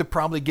 You'd have to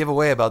probably give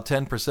away about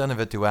 10%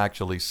 of it to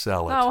actually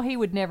sell it. Oh, he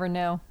would never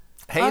know.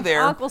 Hey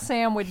there. Uncle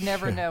Sam would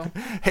never know.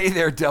 Hey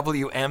there,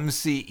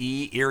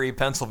 WMCE, Erie,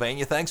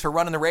 Pennsylvania. Thanks for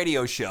running the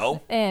radio show.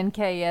 And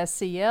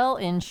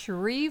KSCL in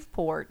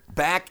Shreveport.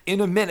 Back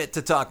in a minute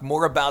to talk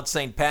more about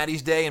St.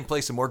 Paddy's Day and play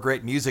some more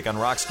great music on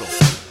Rock School.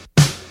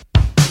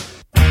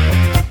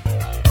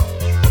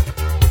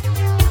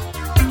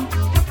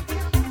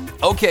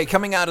 Okay,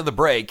 coming out of the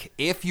break,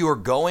 if you're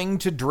going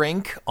to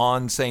drink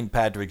on St.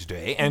 Patrick's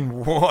Day,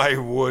 and why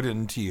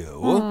wouldn't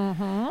you?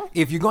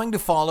 If you're going to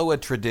follow a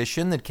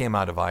tradition that came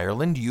out of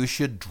Ireland, you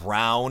should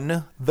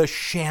drown the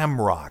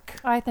shamrock.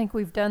 I think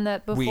we've done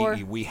that before.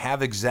 We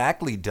have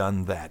exactly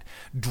done that.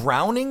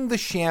 Drowning the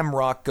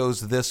shamrock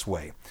goes this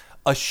way.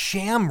 A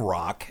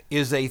shamrock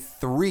is a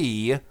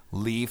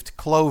 3-leafed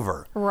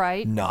clover.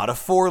 Right. Not a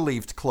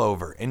 4-leafed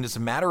clover. And as a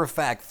matter of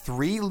fact,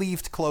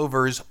 3-leafed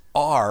clovers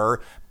are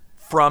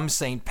from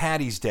St.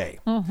 Paddy's Day.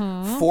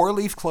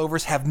 4-leaf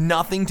clovers have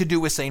nothing to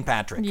do with St.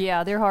 Patrick.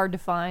 Yeah, they're hard to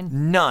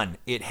find. None.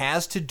 It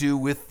has to do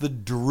with the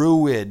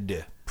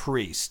Druid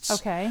priests.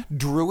 Okay.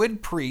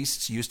 Druid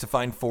priests used to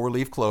find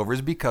 4-leaf clovers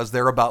because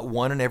they're about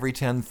 1 in every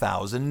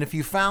 10,000. And if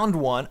you found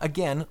one,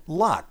 again,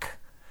 luck.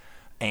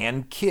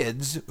 And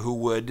kids who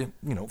would,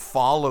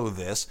 follow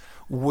this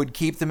would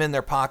keep them in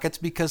their pockets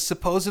because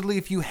supposedly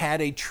if you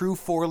had a true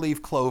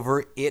 4-leaf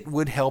clover, it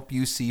would help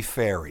you see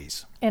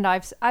fairies. And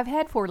I've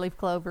had 4-leaf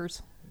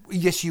clovers.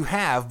 Yes, you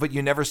have, but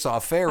you never saw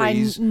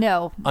fairies.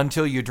 No.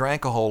 Until you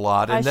drank a whole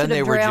lot, and then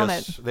they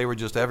were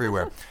just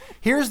everywhere.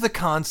 Here's the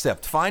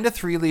concept: find a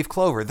 3-leaf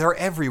clover. They're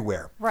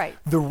everywhere. Right.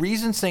 The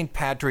reason St.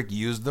 Patrick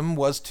used them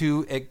was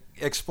to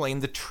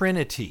explain the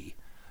Trinity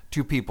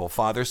to people: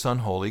 Father, Son,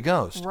 Holy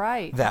Ghost.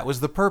 Right. That was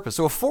the purpose.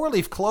 So a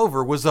 4-leaf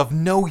clover was of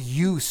no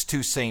use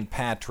to St.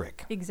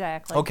 Patrick.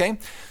 Exactly. Okay?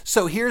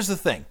 So here's the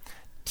thing.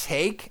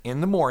 Take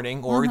in the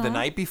morning or the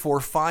night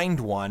before, find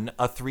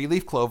a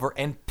 3-leaf clover,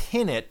 and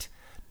pin it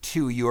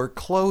to your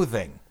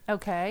clothing.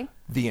 Okay.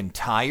 The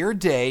entire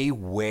day,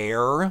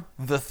 wear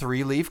the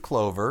 3-leaf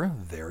clover.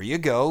 There you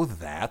go.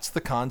 That's the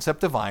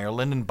concept of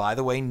Ireland. And by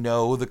the way,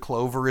 no, the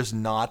clover is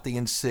not the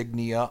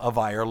insignia of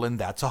Ireland.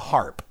 That's a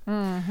harp.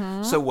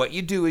 So what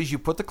you do is you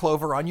put the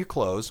clover on your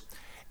clothes,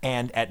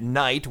 and at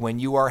night when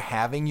you are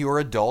having your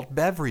adult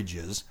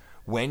beverages,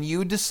 when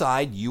you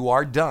decide you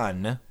are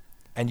done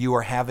and you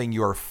are having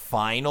your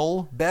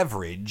final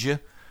beverage,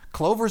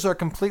 clovers are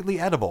completely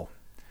edible.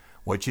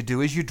 What you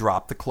do is you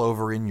drop the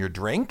clover in your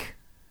drink,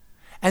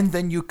 and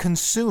then you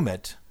consume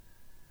it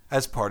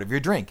as part of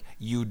your drink.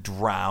 You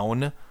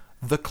drown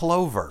the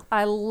clover.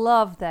 I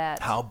love that.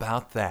 How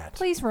about that?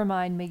 Please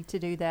remind me to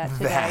do that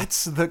today.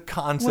 That's the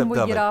concept of it.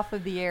 When we get off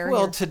of the air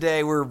Well, here.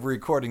 today we're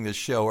recording this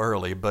show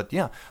early, but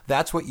yeah,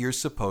 that's what you're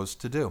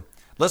supposed to do.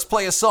 Let's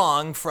play a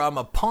song from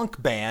a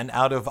punk band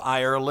out of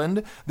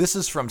Ireland. This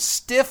is from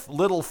Stiff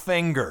Little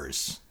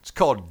Fingers. It's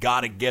called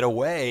Gotta Get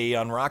Away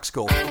on Rock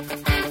School.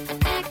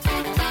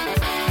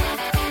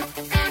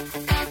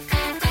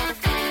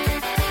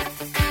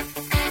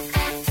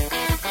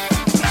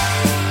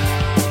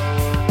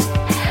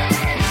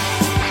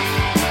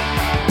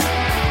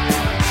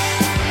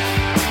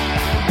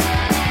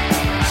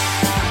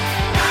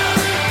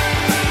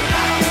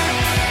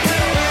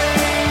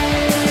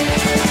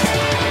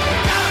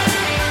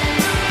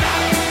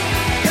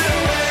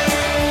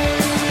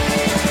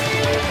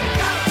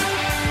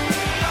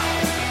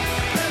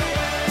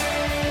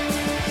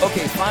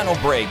 Final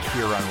break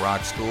here on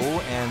Rock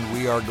School, and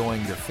we are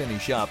going to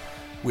finish up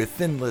with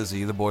Thin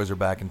Lizzy, The Boys Are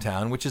Back in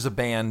Town, which is a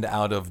band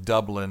out of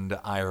Dublin,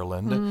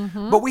 Ireland.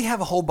 But we have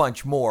a whole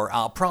bunch more.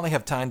 I'll probably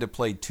have time to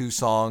play 2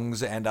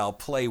 songs, and I'll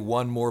play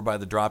one more by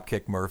the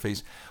Dropkick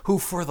Murphys, who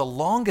for the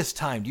longest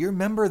time, do you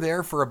remember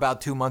there for about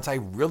 2 months, I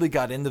really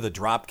got into the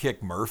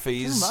Dropkick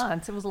Murphys? 2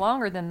 months? It was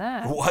longer than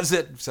that. Was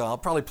it? So I'll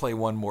probably play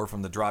one more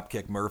from the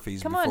Dropkick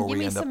Murphys before we end up the show. Come on, give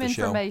me some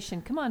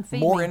information. Come on, feed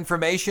me. More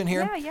information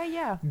here?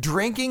 Yeah.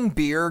 Drinking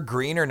beer,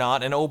 green or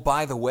not, and oh,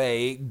 by the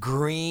way,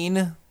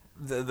 green...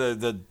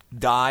 The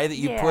dye that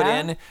you put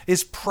in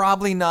is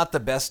probably not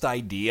the best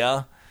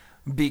idea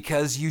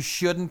because you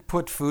shouldn't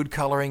put food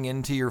coloring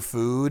into your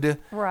food.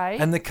 Right.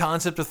 And the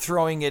concept of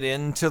throwing it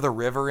into the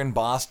river in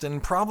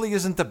Boston probably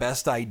isn't the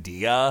best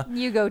idea.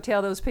 You go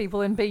tell those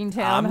people in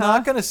Beantown, I'm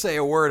not going to say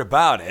a word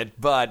about it,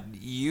 but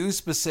you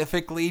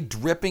specifically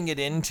dripping it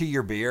into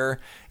your beer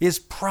is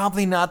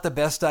probably not the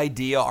best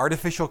idea.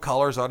 Artificial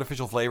colors,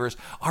 artificial flavors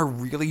are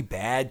really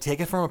bad. Take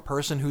it from a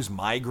person who has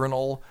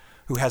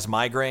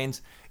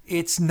migraines.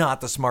 It's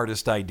not the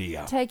smartest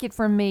idea. Take it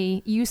from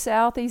me. You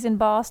Southies in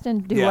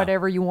Boston, do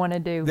whatever you want to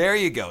do. There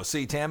you go.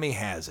 See, Tammy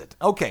has it.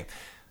 Okay.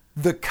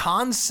 The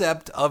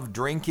concept of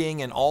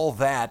drinking and all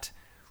that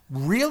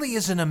really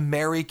is an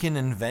American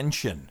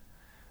invention.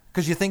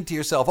 Because you think to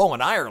yourself, oh,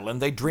 in Ireland,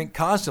 they drink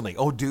constantly.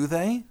 Oh, do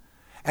they?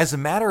 As a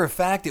matter of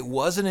fact, it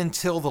wasn't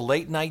until the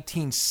late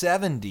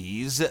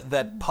 1970s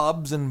that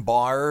pubs and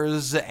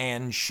bars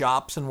and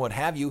shops and what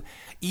have you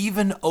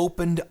even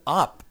opened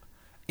up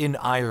in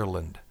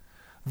Ireland.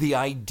 The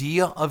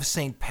idea of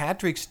St.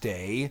 Patrick's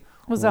Day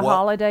was a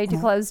holiday to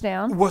close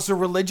down. Was a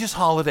religious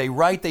holiday,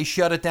 right? They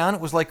shut it down.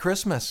 It was like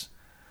Christmas.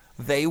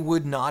 They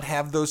would not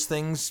have those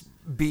things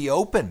be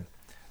open.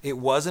 It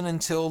wasn't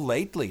until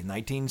lately,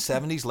 late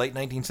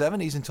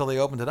 1970s, until they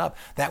opened it up.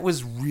 That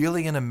was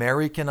really an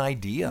American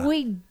idea.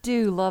 We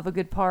do love a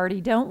good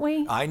party, don't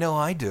we? I know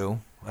I do.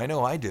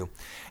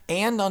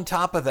 And on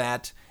top of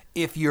that,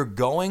 if you're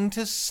going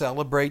to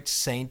celebrate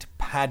St.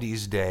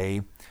 Paddy's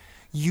Day,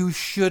 you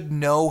should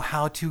know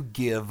how to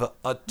give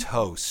a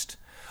toast,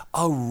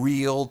 a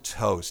real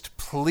toast.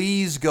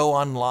 Please go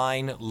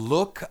online,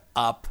 look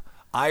up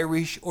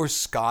Irish or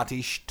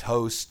Scottish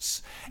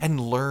toasts, and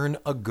learn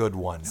a good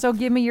one. So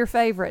give me your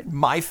favorite.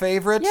 My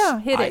favorite? Yeah,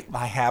 hit it.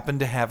 I happen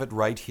to have it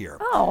right here.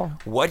 Oh.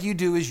 What you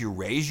do is you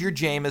raise your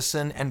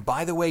Jameson, and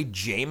by the way,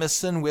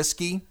 Jameson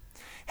whiskey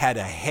had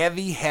a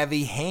heavy,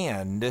 heavy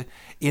hand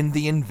in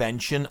the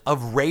invention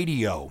of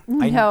radio.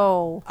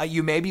 No.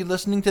 You may be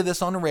listening to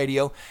this on the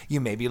radio. You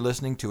may be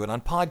listening to it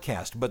on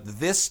podcast. But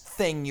this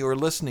thing you're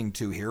listening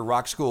to here,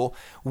 Rock School,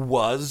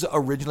 was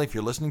originally, if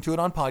you're listening to it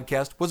on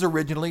podcast, was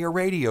originally a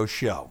radio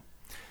show.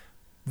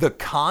 The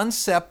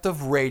concept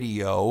of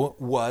radio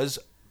was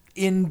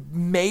in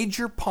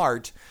major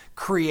part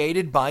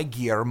created by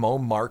Guillermo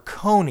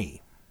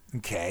Marconi.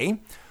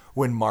 Okay?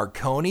 When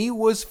Marconi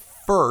was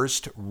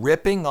first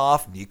ripping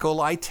off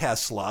Nikola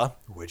Tesla,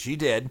 which he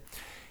did,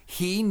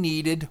 he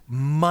needed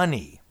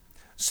money.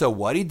 So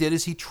what he did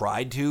is he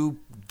tried to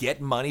get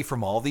money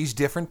from all these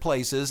different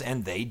places,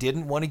 and they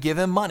didn't want to give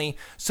him money,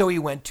 so he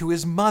went to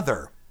his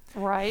mother.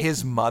 Right.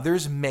 His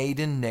mother's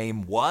maiden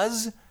name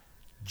was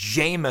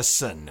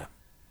Jameson.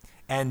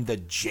 And the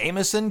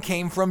Jameson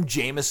came from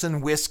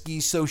Jameson whiskey,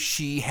 so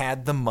she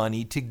had the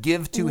money to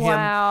give to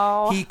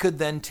him. He could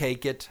then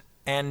take it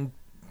and...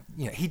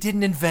 he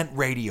didn't invent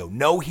radio.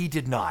 No, he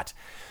did not.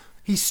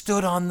 He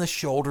stood on the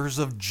shoulders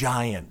of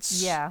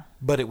giants. Yeah.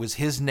 But it was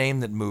his name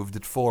that moved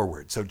it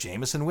forward. So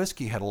Jameson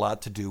whiskey had a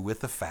lot to do with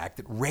the fact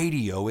that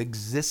radio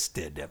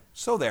existed.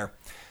 So there.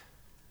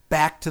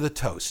 Back to the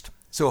toast.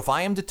 So if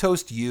I am to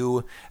toast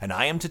you, and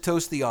I am to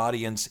toast the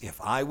audience, if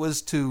I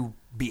was to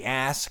be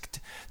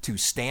asked to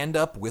stand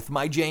up with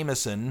my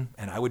Jameson,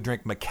 and I would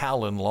drink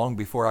Macallan long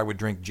before I would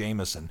drink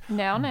Jameson.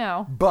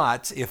 Now.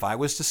 But if I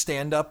was to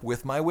stand up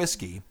with my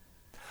whiskey,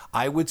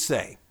 I would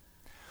say,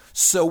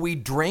 so we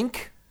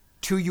drink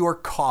to your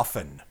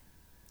coffin.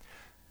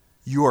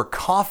 Your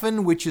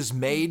coffin, which is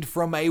made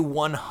from a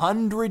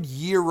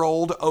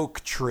 100-year-old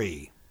oak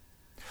tree,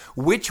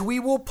 which we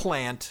will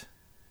plant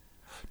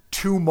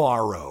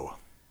tomorrow.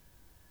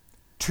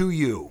 To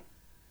you.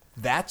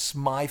 That's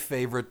my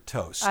favorite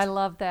toast. I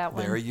love that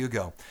one. There you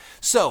go.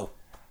 So,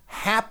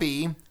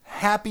 happy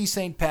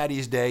St.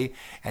 Paddy's Day,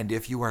 and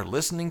if you are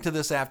listening to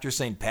this after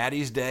St.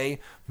 Paddy's Day,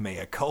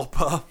 mea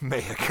culpa,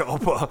 mea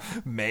culpa,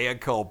 mea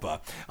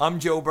culpa. I'm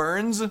Joe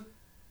Burns.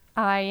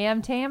 I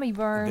am Tammy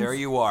Burns. There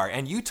you are.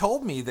 And you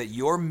told me that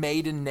your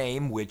maiden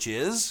name, which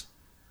is?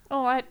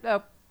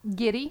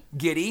 Giddy.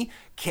 Giddy,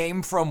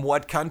 came from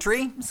what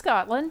country?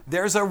 Scotland.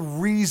 There's a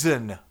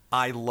reason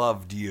I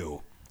loved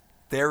you.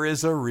 There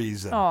is a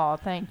reason. Oh,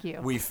 thank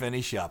you. We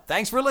finish up.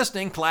 Thanks for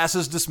listening. Class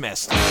is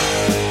dismissed.